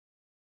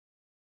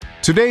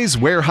Today's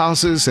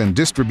warehouses and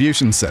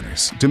distribution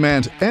centers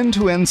demand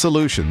end-to-end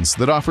solutions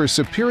that offer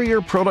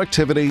superior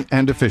productivity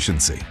and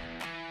efficiency.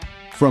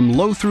 From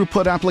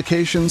low-throughput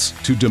applications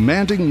to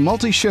demanding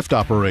multi-shift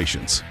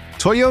operations,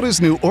 Toyota's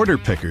new order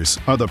pickers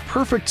are the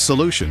perfect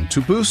solution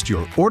to boost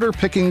your order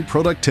picking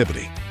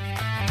productivity.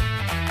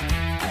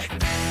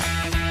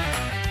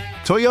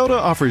 Toyota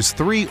offers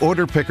 3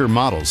 order picker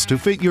models to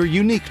fit your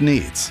unique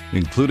needs,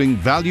 including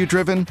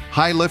value-driven,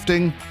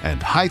 high-lifting,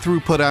 and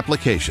high-throughput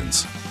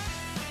applications.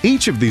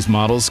 Each of these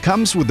models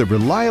comes with the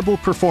reliable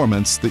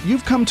performance that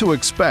you've come to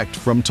expect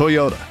from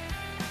Toyota.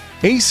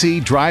 AC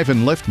drive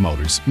and lift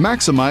motors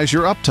maximize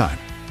your uptime.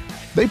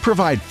 They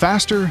provide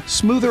faster,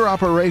 smoother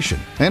operation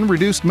and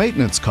reduced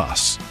maintenance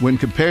costs when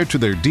compared to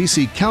their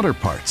DC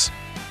counterparts.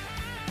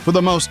 For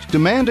the most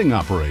demanding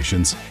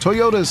operations,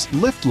 Toyota's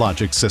Lift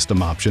Logic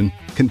system option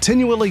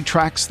continually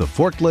tracks the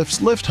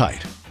forklift's lift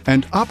height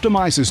and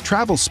optimizes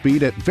travel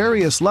speed at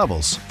various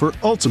levels for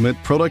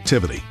ultimate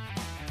productivity.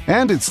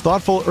 And its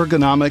thoughtful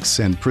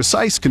ergonomics and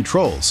precise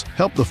controls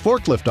help the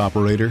forklift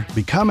operator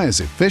become as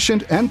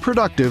efficient and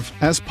productive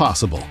as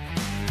possible.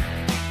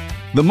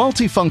 The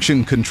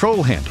multifunction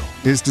control handle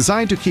is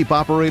designed to keep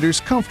operators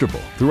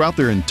comfortable throughout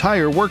their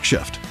entire work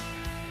shift.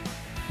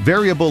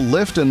 Variable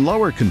lift and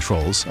lower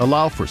controls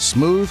allow for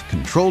smooth,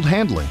 controlled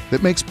handling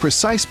that makes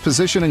precise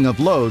positioning of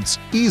loads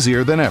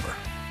easier than ever.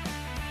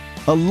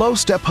 A low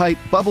step height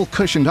bubble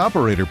cushioned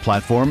operator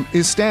platform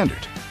is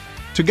standard.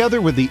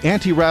 Together with the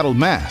anti-rattle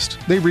mast,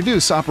 they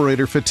reduce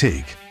operator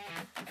fatigue.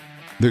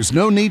 There's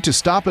no need to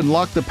stop and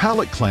lock the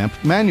pallet clamp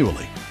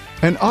manually.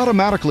 An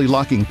automatically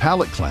locking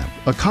pallet clamp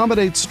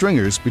accommodates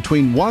stringers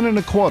between 1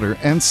 1/4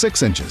 and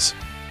 6 inches.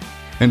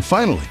 And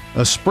finally,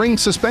 a spring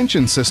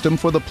suspension system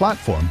for the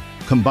platform,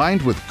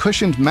 combined with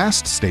cushioned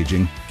mast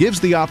staging,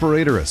 gives the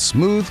operator a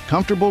smooth,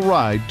 comfortable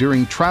ride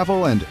during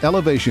travel and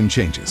elevation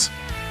changes.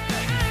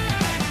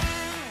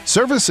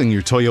 Servicing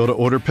your Toyota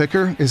order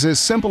picker is as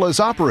simple as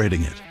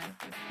operating it.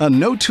 A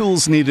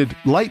no-tools-needed,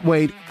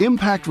 lightweight,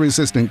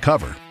 impact-resistant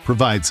cover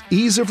provides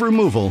ease of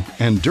removal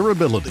and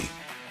durability.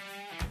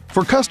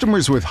 For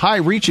customers with high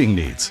reaching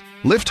needs,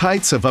 lift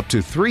heights of up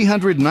to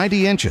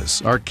 390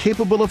 inches are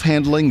capable of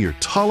handling your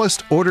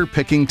tallest order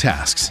picking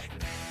tasks.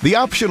 The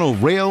optional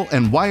rail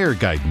and wire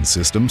guidance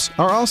systems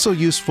are also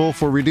useful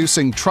for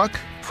reducing truck,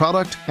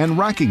 product, and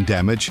racking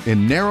damage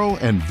in narrow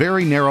and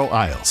very narrow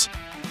aisles.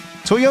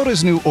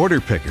 Toyota's new order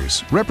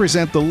pickers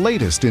represent the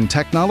latest in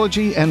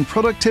technology and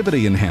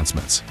productivity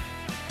enhancements,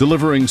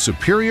 delivering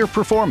superior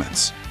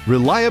performance,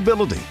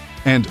 reliability,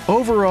 and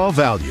overall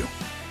value.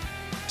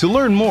 To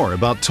learn more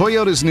about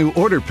Toyota's new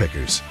order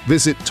pickers,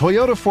 visit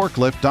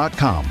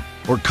toyotaforklift.com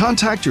or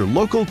contact your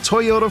local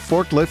Toyota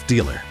forklift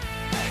dealer.